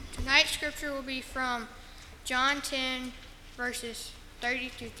Tonight's scripture will be from John 10, verses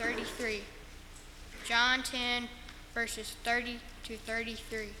 30 to 33. John 10, verses 30 to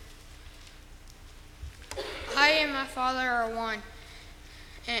 33. I and my Father are one.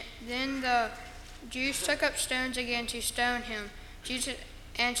 And then the Jews took up stones again to stone him. Jesus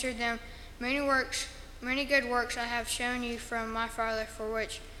answered them, Many good works I have shown you from my Father. For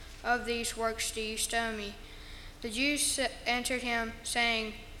which of these works do you stone me? The Jews answered him,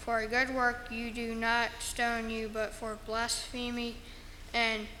 saying, For a good work you do not stone you, but for blasphemy,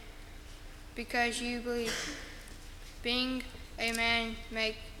 and because you believe, being a man,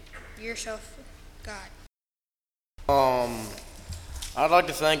 make yourself God. I'd like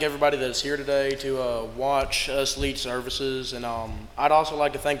to thank everybody that's here today to watch us lead services, and I'd also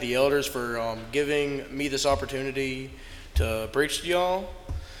like to thank the elders for giving me this opportunity to preach to y'all.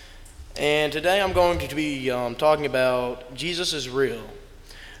 And today I'm going to be talking about Jesus is real.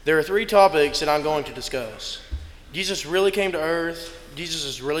 There are three topics that I'm going to discuss. Jesus really came to earth, Jesus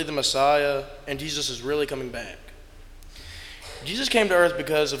is really the Messiah, and Jesus is really coming back. Jesus came to earth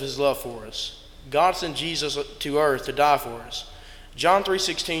because of his love for us. God sent Jesus to earth to die for us. John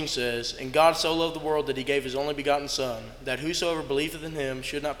 3:16 says, And God so loved the world that he gave his only begotten Son, that whosoever believeth in him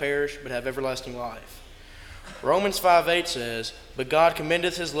should not perish, but have everlasting life. Romans 5:8 says, But God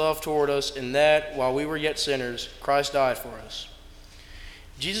commendeth his love toward us in that, while we were yet sinners, Christ died for us.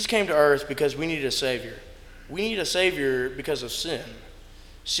 Jesus came to earth because we needed a Savior. We need a Savior because of sin.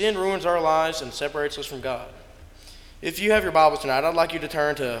 Sin ruins our lives and separates us from God. If you have your Bibles tonight, I'd like you to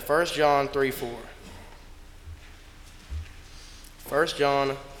turn to 1 John 3:4. 1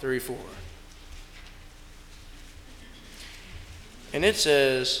 John 3:4. And it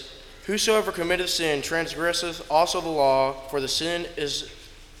says, Whosoever committeth sin transgresseth also the law, for sin is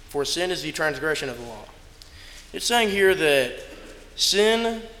the transgression of the law. It's saying here that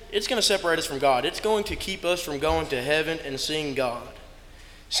sin, it's going to separate us from God. It's going to keep us from going to heaven and seeing God.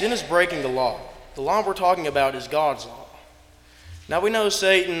 Sin is breaking the law. The law we're talking about is God's law. Now we know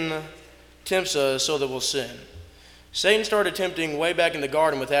Satan tempts us so that we'll sin. Satan started tempting way back in the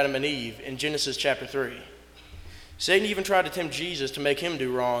garden with Adam and Eve in Genesis chapter 3. Satan even tried to tempt Jesus to make him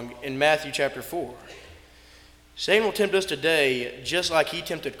do wrong in Matthew chapter 4. Satan will tempt us today just like he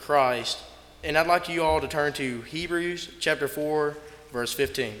tempted Christ. And I'd like you all to turn to Hebrews chapter 4, verse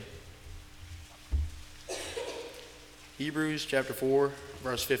 15. Hebrews chapter 4,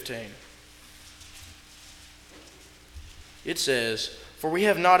 verse 15. It says, For we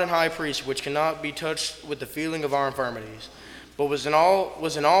have not an high priest which cannot be touched with the feeling of our infirmities, but was in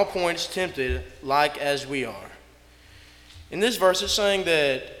all points tempted like as we are. In this verse, it's saying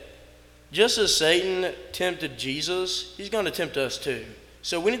that just as Satan tempted Jesus, he's going to tempt us too.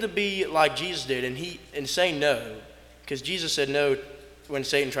 So we need to be like Jesus did and say no, because Jesus said no when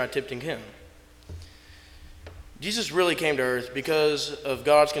Satan tried tempting him. Jesus really came to earth because of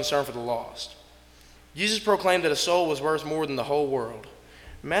God's concern for the lost. Jesus proclaimed that a soul was worth more than the whole world.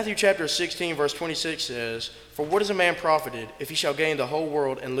 Matthew chapter 16, verse 26 says, For what is a man profited if he shall gain the whole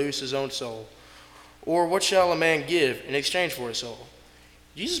world and lose his own soul? Or what shall a man give in exchange for his soul?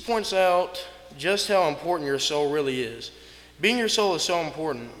 Jesus points out just how important your soul really is. Being your soul is so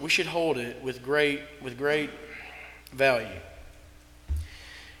important, we should hold it with great value.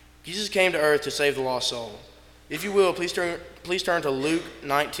 Jesus came to earth to save the lost soul. If you will, please turn to Luke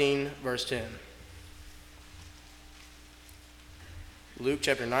 19, verse 10. Luke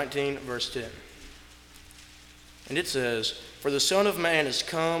chapter 19, verse 10. And it says, For the Son of Man is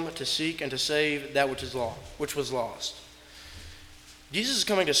come to seek and to save that which was lost. Jesus is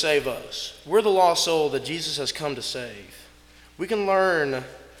coming to save us. We're the lost soul that Jesus has come to save. We can learn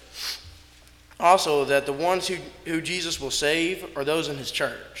also that the ones who Jesus will save are those in his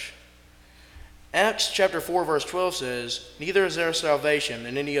church. Acts chapter 4, verse 12 says, Neither is there salvation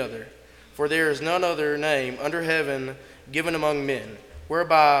in any other, for there is none other name under heaven given among men,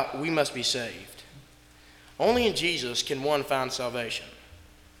 whereby we must be saved. Only in Jesus can one find salvation.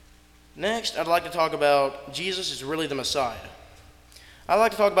 Next, I'd like to talk about Jesus is really the Messiah. I'd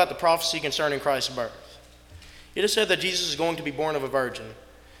like to talk about the prophecy concerning Christ's birth. It is said that Jesus is going to be born of a virgin.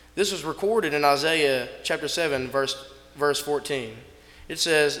 This was recorded in Isaiah chapter 7, verse 14. It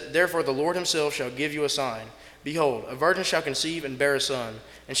says, Therefore the Lord himself shall give you a sign. Behold, a virgin shall conceive and bear a son,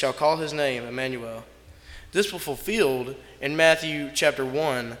 and shall call his name Emmanuel. This was fulfilled in Matthew chapter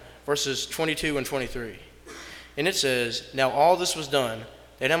 1, verses 22 and 23. And it says, Now all this was done,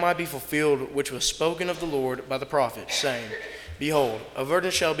 that it might be fulfilled which was spoken of the Lord by the prophet, saying, Behold, a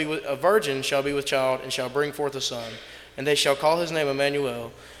virgin shall be with child, and shall bring forth a son, and they shall call his name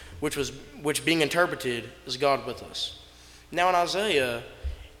Emmanuel, which being interpreted is God with us. Now in Isaiah,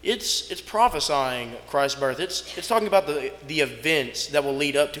 it's prophesying Christ's birth. It's talking about the events that will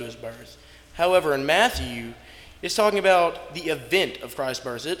lead up to his birth. However, in Matthew, it's talking about the event of Christ's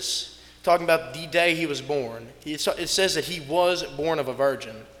birth. It's talking about the day he was born. It says that he was born of a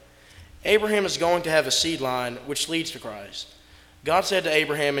virgin. Abraham is going to have a seed line which leads to Christ. God said to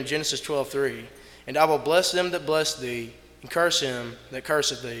Abraham in Genesis 12:3, "And I will bless them that bless thee, and curse him that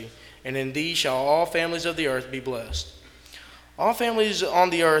curseth thee, and in thee shall all families of the earth be blessed." All families on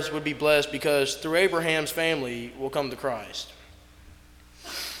the earth would be blessed because through Abraham's family will come to Christ.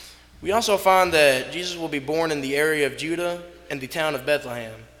 We also find that Jesus will be born in the area of Judah and the town of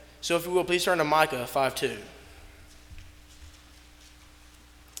Bethlehem. So if you will, please turn to Micah 5:2.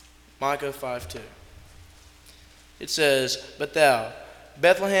 Micah 5:2. It says, "But thou,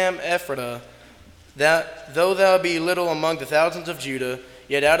 Bethlehem Ephratah, though thou be little among the thousands of Judah,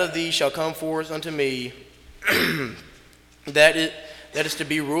 yet out of thee shall come forth unto me that is to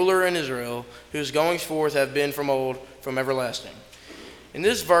be ruler in Israel, whose goings forth have been from old, from everlasting." In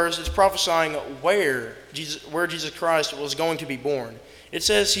this verse, it's prophesying where Jesus Christ was going to be born. It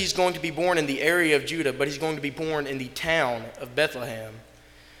says he's going to be born in the area of Judah, but he's going to be born in the town of Bethlehem.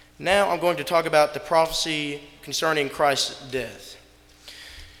 Now I'm going to talk about the prophecy concerning Christ's death.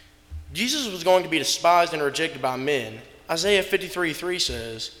 Jesus was going to be despised and rejected by men. Isaiah 53:3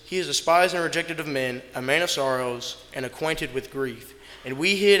 says, "He is despised and rejected of men, a man of sorrows, and acquainted with grief. And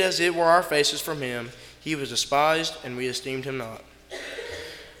we hid as it were our faces from him. He was despised, and we esteemed him not."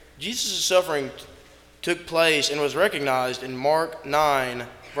 Jesus' suffering took place and was recognized in Mark 9,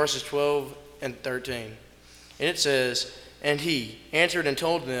 verses 12 and 13. And it says, "And he answered and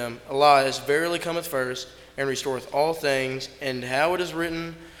told them, Elias verily cometh first, and restoreth all things, and how it is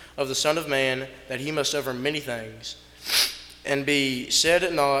written of the Son of Man, that he must suffer many things, and be said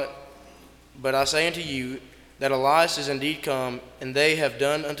at naught. But I say unto you, that Elias is indeed come, and they have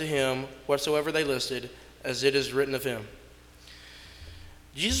done unto him whatsoever they listed, as it is written of him."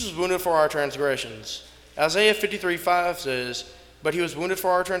 Jesus was wounded for our transgressions. Isaiah 53:5 says, "But he was wounded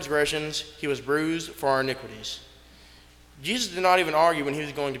for our transgressions, he was bruised for our iniquities." Jesus did not even argue when he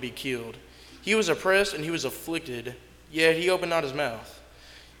was going to be killed. He was oppressed and he was afflicted, yet he opened not his mouth.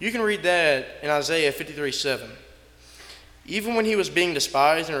 You can read that in Isaiah 53:7. Even when he was being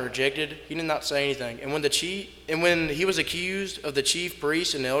despised and rejected, he did not say anything. And when he was accused of the chief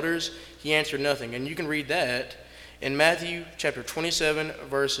priests and elders, he answered nothing. And you can read that in Matthew chapter 27,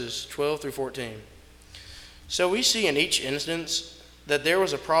 verses 12 through 14. So we see in each instance that there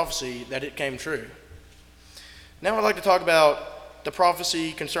was a prophecy that it came true. Now I'd like to talk about the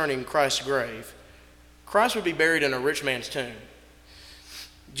prophecy concerning Christ's grave. Christ would be buried in a rich man's tomb.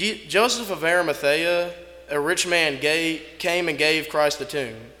 Joseph of Arimathea, a rich man, came and gave Christ the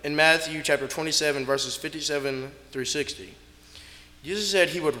tomb in Matthew chapter 27, verses 57 through 60. Jesus said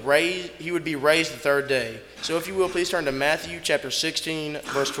he would be raised the third day. So if you will, please turn to Matthew chapter 16,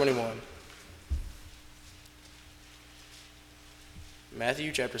 verse 21.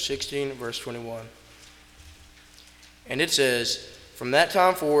 Matthew chapter 16, verse 21. And it says, "From that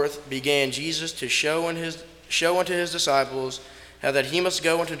time forth began Jesus to show unto his disciples how that he must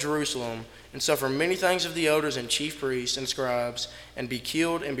go into Jerusalem and suffer many things of the elders and chief priests and scribes, and be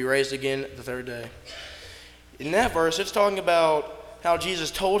killed and be raised again the third day." In that verse, it's talking about how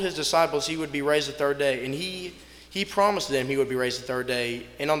Jesus told his disciples he would be raised the third day, and he promised them he would be raised the third day,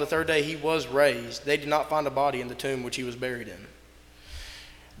 and on the third day he was raised. They did not find a body in the tomb which he was buried in.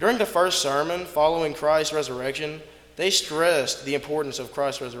 During the first sermon following Christ's resurrection, they stressed the importance of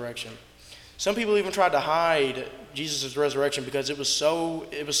Christ's resurrection. Some people even tried to hide Jesus' resurrection because it was so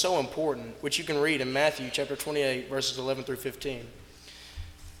important, which you can read in Matthew chapter 28, verses 11 through 15.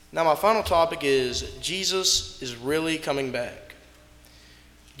 Now my final topic is Jesus is really coming back.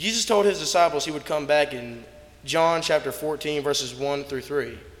 Jesus told his disciples he would come back in John chapter 14, verses 1 through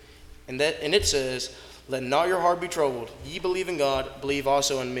 3. And it says, "Let not your heart be troubled. Ye believe in God, believe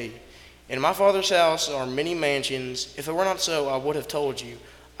also in me. In my Father's house are many mansions. If it were not so, I would have told you.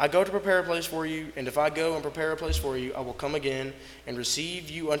 I go to prepare a place for you, and if I go and prepare a place for you, I will come again and receive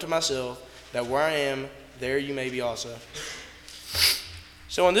you unto myself, that where I am, there you may be also."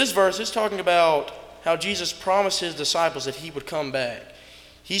 So in this verse, it's talking about how Jesus promised his disciples that he would come back.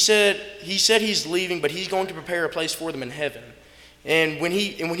 He said he's leaving, but he's going to prepare a place for them in heaven. And when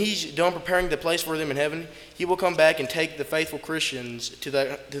he's done preparing the place for them in heaven, he will come back and take the faithful Christians to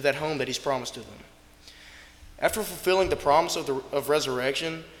that home that he's promised to them. After fulfilling the promise of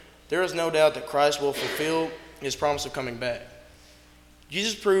resurrection, there is no doubt that Christ will fulfill his promise of coming back.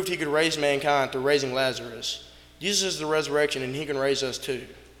 Jesus proved he could raise mankind through raising Lazarus. Jesus is the resurrection, and he can raise us too.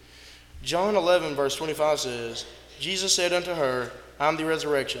 John 11, verse 25 says, "Jesus said unto her, I am the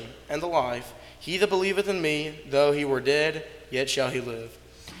resurrection and the life. He that believeth in me, though he were dead, yet shall he live.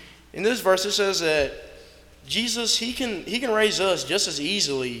 In this verse it says that Jesus, he can raise us just as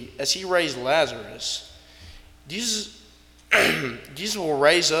easily as he raised Lazarus. Jesus will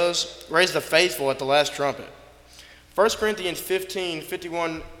raise the faithful at the last trumpet. 1 Corinthians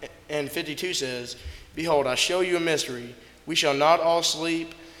 15:51 and 52 says, Behold, I show you a mystery. We shall not all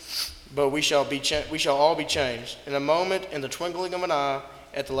sleep, but we shall all be changed. In a moment, in the twinkling of an eye,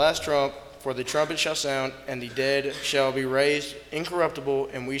 at the last trump, for the trumpet shall sound, and the dead shall be raised incorruptible,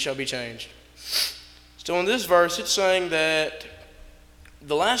 and we shall be changed. So in this verse, it's saying that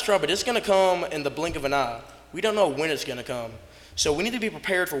the last trumpet is going to come in the blink of an eye. We don't know when it's going to come. So we need to be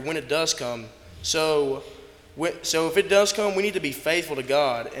prepared for when it does come. So if it does come, we need to be faithful to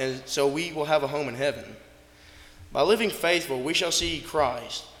God, and so we will have a home in heaven. By living faithful, we shall see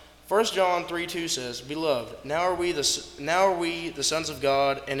Christ. 1 John 3:2 says, Beloved, now are we the sons of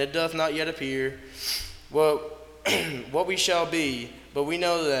God, and it doth not yet appear what we shall be, but we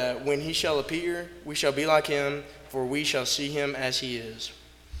know that when he shall appear, we shall be like him, for we shall see him as he is.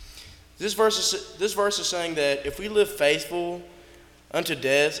 This verse is saying that if we live faithful unto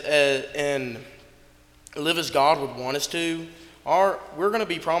death and live as God would want us to, we're going to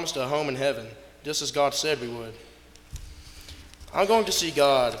be promised a home in heaven, just as God said we would. I'm going to see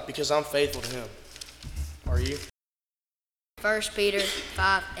God because I'm faithful to him. Are you? 1 Peter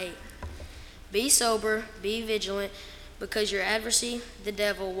 5:8. Be sober, be vigilant, because your adversary, the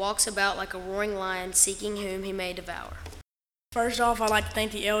devil, walks about like a roaring lion, seeking whom he may devour. First off, I'd like to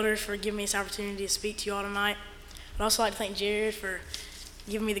thank the elders for giving me this opportunity to speak to you all tonight. I'd also like to thank Jared for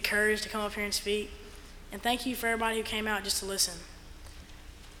giving me the courage to come up here and speak. And thank you for everybody who came out just to listen.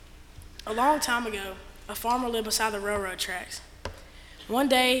 A long time ago, a farmer lived beside the railroad tracks. One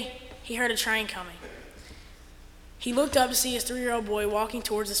day, he heard a train coming. He looked up to see his 3-year-old boy walking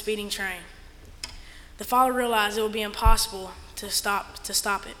towards the speeding train. The father realized it would be impossible to stop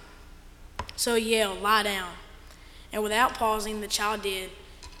it. So he yelled, "Lie down." And without pausing, the child did,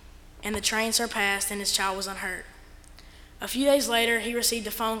 and the train surpassed, and his child was unhurt. A few days later, he received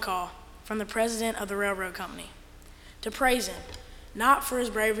a phone call from the president of the railroad company to praise him, not for his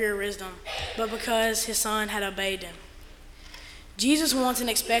bravery or wisdom, but because his son had obeyed him. Jesus wants and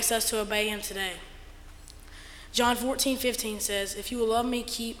expects us to obey him today. John 14:15 says, "If you will love me,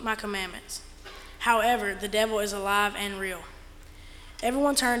 keep my commandments." However, the devil is alive and real.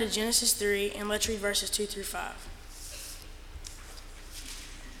 Everyone turn to Genesis 3 and let's read verses 2 through 5.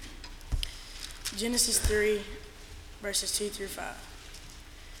 Genesis 3, verses 2 through 5.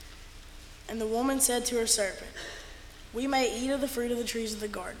 And the woman said to her serpent, "We may eat of the fruit of the trees of the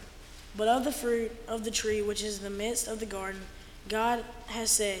garden, but of the fruit of the tree which is in the midst of the garden, God has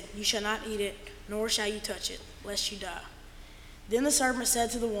said, You shall not eat it, nor shall you touch it, lest you die." Then the serpent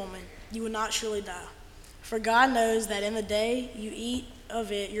said to the woman, "You will not surely die. For God knows that in the day you eat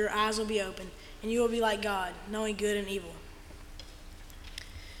of it, your eyes will be opened, and you will be like God, knowing good and evil."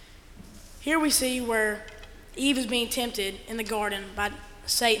 Here we see where Eve is being tempted in the garden by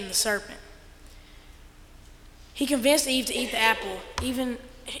Satan, the serpent. He convinced Eve to eat the apple,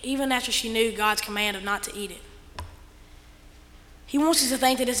 even after she knew God's command of not to eat it. He wants us to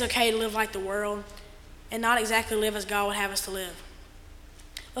think that it's okay to live like the world and not exactly live as God would have us to live.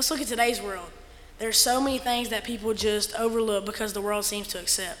 Let's look at today's world. There are so many things that people just overlook because the world seems to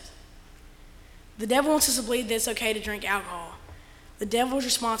accept. The devil wants us to believe that it's okay to drink alcohol. The devil is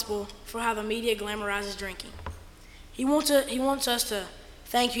responsible for how the media glamorizes drinking. He wants us to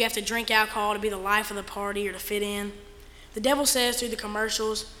think you have to drink alcohol to be the life of the party or to fit in. The devil says through the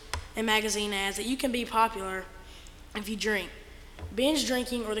commercials and magazine ads that you can be popular if you drink. Binge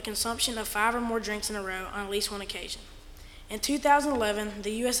drinking or the consumption of 5 or more drinks in a row on at least one occasion. In 2011, the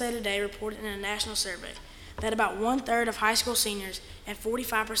USA Today reported in a national survey that about 1/3 of high school seniors and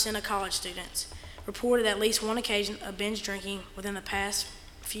 45% of college students reported at least one occasion of binge drinking within the past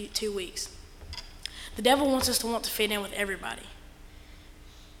 2 weeks. The devil wants us to want to fit in with everybody.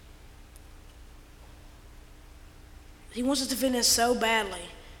 He wants us to fit in so badly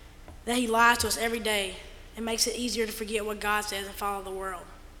that he lies to us every day and makes it easier to forget what God says and follow the world.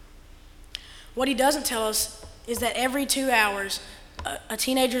 What he doesn't tell us is that every 2 hours, a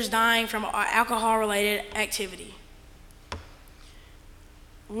teenager is dying from alcohol-related activity.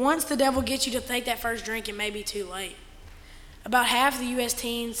 Once the devil gets you to take that first drink, it may be too late. About half of the U.S.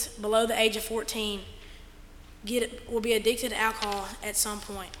 teens below the age of 14 will be addicted to alcohol at some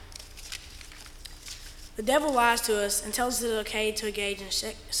point. The devil lies to us and tells us it's okay to engage in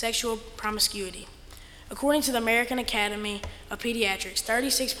sexual promiscuity. According to the American Academy of Pediatrics,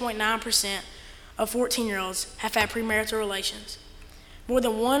 36.9% of 14-year-olds have had premarital relations. More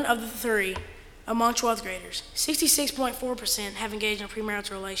than one of the three among 12th graders, 66.4%, have engaged in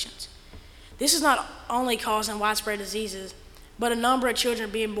premarital relations. This is not only causing widespread diseases, but a number of children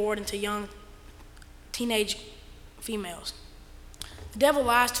are being born into young teenage females. The devil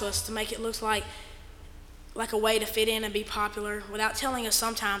lies to us to make it look like a way to fit in and be popular without telling us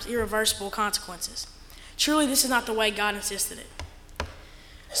sometimes irreversible consequences. Truly, this is not the way God insisted it.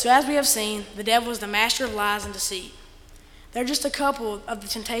 So as we have seen, the devil is the master of lies and deceit. They're just a couple of the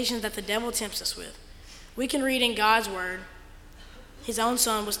temptations that the devil tempts us with. We can read in God's word, his own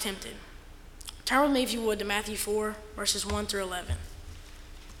son was tempted. Turn with me, if you would, to Matthew 4, verses 1 through 11.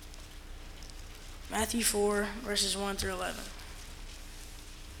 Matthew 4, verses 1 through 11.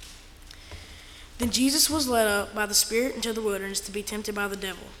 Then Jesus was led up by the Spirit into the wilderness to be tempted by the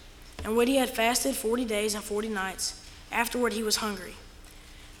devil. And when he had fasted 40 days and 40 nights, afterward he was hungry.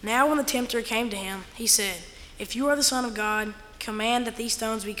 Now when the tempter came to him, he said, If you are the Son of God, command that these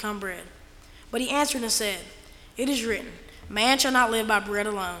stones become bread. But he answered and said, It is written, Man shall not live by bread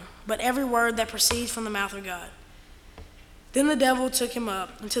alone, but every word that proceeds from the mouth of God. Then the devil took him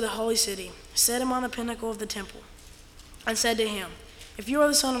up into the holy city, set him on the pinnacle of the temple, and said to him, If you are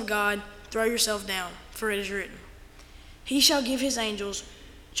the Son of God, throw yourself down, for it is written, He shall give his angels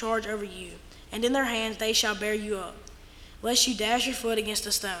charge over you, and in their hands they shall bear you up, lest you dash your foot against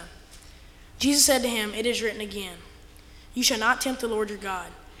a stone. Jesus said to him, It is written again, You shall not tempt the Lord your God.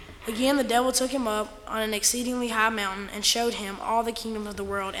 Again the devil took him up on an exceedingly high mountain and showed him all the kingdoms of the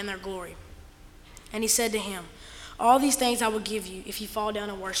world and their glory. And he said to him, All these things I will give you if you fall down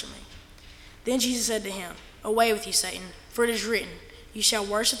and worship me. Then Jesus said to him, Away with you, Satan, for it is written, You shall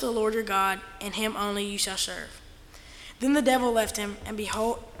worship the Lord your God, and him only you shall serve. Then the devil left him, and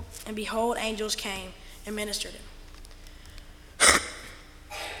behold, angels came and ministered him.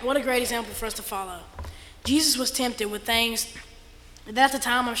 What a great example for us to follow. Jesus was tempted with things that at the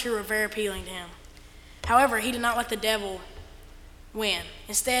time I'm sure were very appealing to him. However, he did not let the devil win.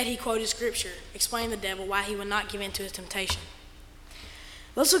 Instead, he quoted scripture, explaining the devil why he would not give in to his temptation.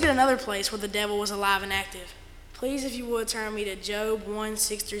 Let's look at another place where the devil was alive and active. Please, if you would, turn me to Job 1,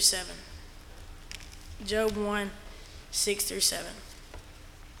 6 through 7. Job 1, 6 through 7.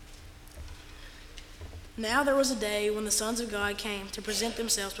 Now there was a day when the sons of God came to present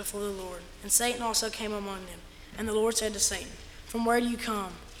themselves before the Lord, and Satan also came among them. And the Lord said to Satan, From where do you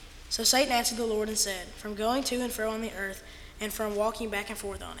come? So Satan answered the Lord and said, From going to and fro on the earth, and from walking back and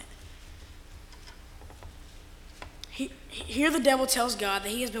forth on it. Here the devil tells God that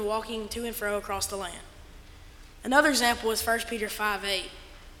he has been walking to and fro across the land. Another example is 1 Peter 5:8.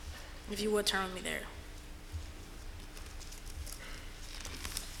 If you would, turn with me there.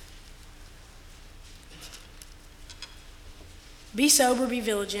 Be sober, be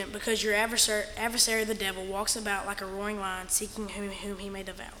vigilant, because your adversary the devil walks about like a roaring lion, seeking whom he may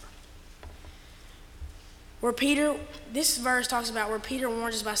devour. This verse talks about where Peter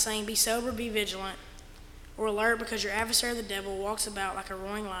warns us by saying, Be sober, be vigilant, or alert, because your adversary the devil walks about like a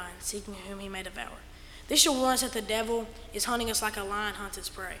roaring lion, seeking whom he may devour. This should warn us that the devil is hunting us like a lion hunts its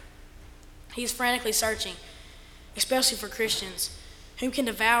prey. He is frantically searching, especially for Christians, whom can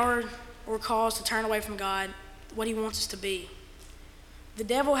devour or cause to turn away from God, what he wants us to be. The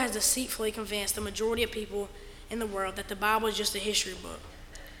devil has deceitfully convinced the majority of people in the world that the Bible is just a history book,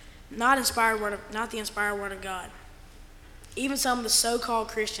 not the inspired word of God. Even some of the so-called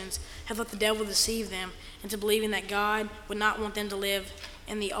Christians have let the devil deceive them into believing that God would not want them to live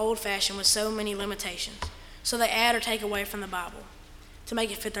in the old fashion with so many limitations, so they add or take away from the Bible to make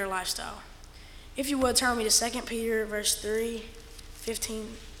it fit their lifestyle. If you would, turn me to 2 Peter 3, 15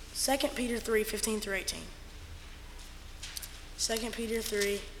 through 18. 2 Peter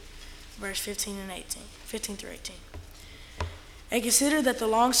 3, verse 15 through 18. And consider that the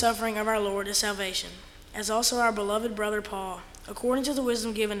long-suffering of our Lord is salvation, as also our beloved brother Paul, according to the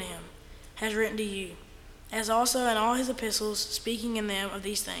wisdom given to him, has written to you, as also in all his epistles, speaking in them of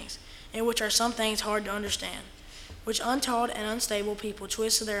these things, in which are some things hard to understand, which untaught and unstable people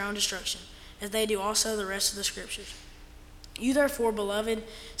twist to their own destruction, as they do also the rest of the Scriptures. You therefore, beloved,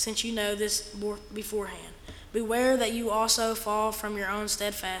 since you know this beforehand, beware that you also fall from your own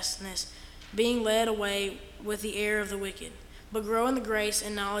steadfastness, being led away with the error of the wicked, but grow in the grace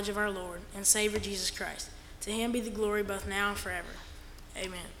and knowledge of our Lord and Savior Jesus Christ. To him be the glory both now and forever.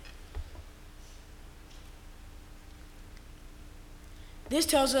 Amen. This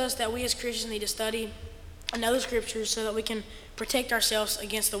tells us that we as Christians need to study and know the Scriptures so that we can protect ourselves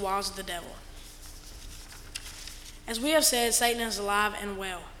against the wiles of the devil. As we have said, Satan is alive and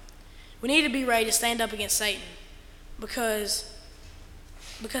well. We need to be ready to stand up against Satan because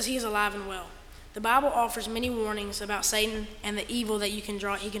he is alive and well. The Bible offers many warnings about Satan and the evil that he can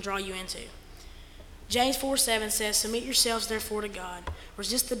draw you into. James 4:7 says, "Submit yourselves therefore to God.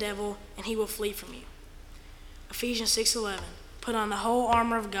 Resist the devil, and he will flee from you." Ephesians 6:11, "Put on the whole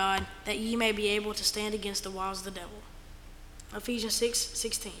armor of God, that ye may be able to stand against the wiles of the devil." Ephesians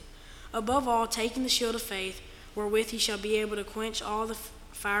 6:16, "Above all, taking the shield of faith, wherewith ye shall be able to quench all the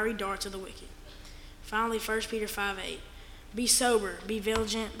fiery darts of the wicked." Finally, 1 Peter 5:8, "Be sober, be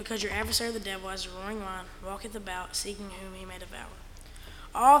vigilant, because your adversary the devil, as a roaring lion, walketh about, seeking whom he may devour."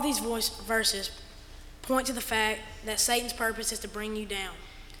 All of these verses point to the fact that Satan's purpose is to bring you down.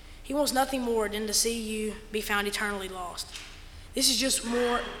 He wants nothing more than to see you be found eternally lost. This is just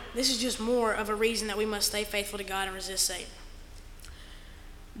more of a reason that we must stay faithful to God and resist Satan.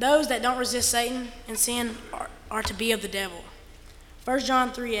 Those that don't resist Satan and sin are to be of the devil. 1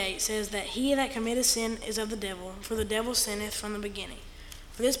 John 3:8 says that he that committeth sin is of the devil, for the devil sinneth from the beginning.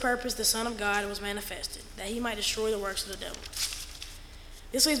 For this purpose the Son of God was manifested, that he might destroy the works of the devil.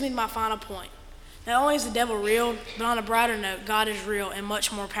 This leads me to my final point. Not only is the devil real, but on a brighter note, God is real and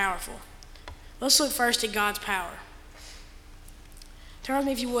much more powerful. Let's look first at God's power. Turn with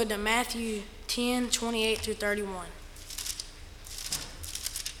me, if you would, to Matthew 10:28 through 31.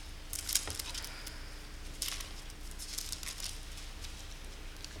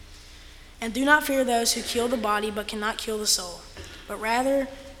 "And do not fear those who kill the body but cannot kill the soul, but rather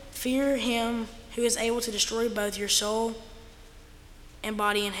fear him who is able to destroy both your soul and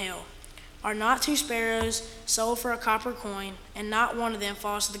body in hell. Are not 2 sparrows sold for a copper coin, and not one of them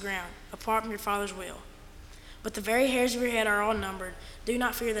falls to the ground, apart from your Father's will? But the very hairs of your head are all numbered. Do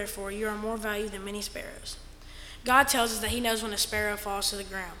not fear, therefore, you are more valuable than many sparrows." God tells us that he knows when a sparrow falls to the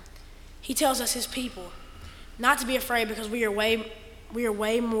ground. He tells us, his people, not to be afraid because we are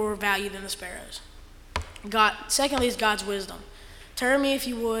way more valued than the sparrows. Secondly is God's wisdom. Turn me, if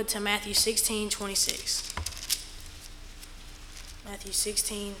you would, to Matthew 16:26. Matthew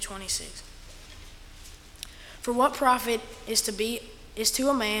 16:26. "For what profit is to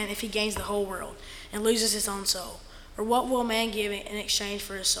a man if he gains the whole world and loses his own soul? Or what will a man give in exchange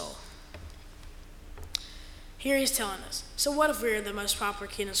for his soul?" Here he's telling us, so what if we're the most popular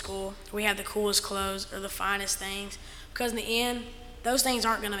kid in school, we have the coolest clothes or the finest things? Because in the end, those things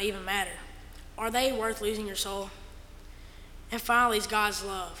aren't going to even matter. Are they worth losing your soul? And finally is God's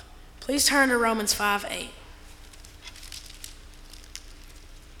love. Please turn to Romans 5:8.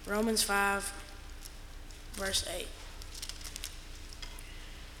 Romans 5, verse 8.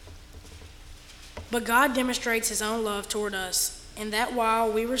 "But God demonstrates his own love toward us, in that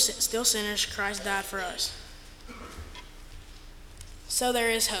while we were still sinners, Christ died for us." So there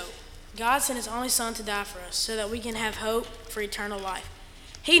is hope. God sent his only Son to die for us so that we can have hope for eternal life.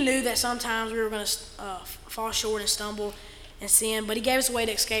 He knew that sometimes we were going to fall short and stumble and sin, but he gave us a way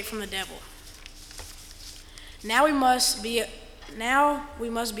to escape from the devil. Now we must obey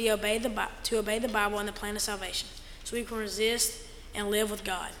the Bible and the plan of salvation, so we can resist and live with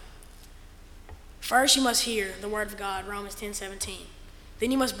God. First, you must hear the word of God, Romans 10:17.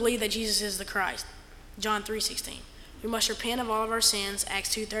 Then you must believe that Jesus is the Christ, John 3:16. We must repent of all of our sins, Acts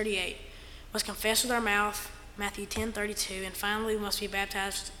 2:38. We must confess with our mouth, Matthew 10:32. And finally, we must be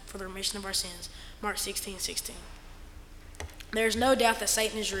baptized for the remission of our sins, Mark 16:16. There is no doubt that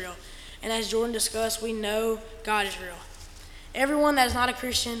Satan is real, and as Jordan discussed, we know God is real. Everyone that is not a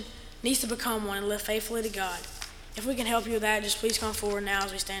Christian needs to become one and live faithfully to God. If we can help you with that, just please come forward now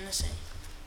as we stand and sing.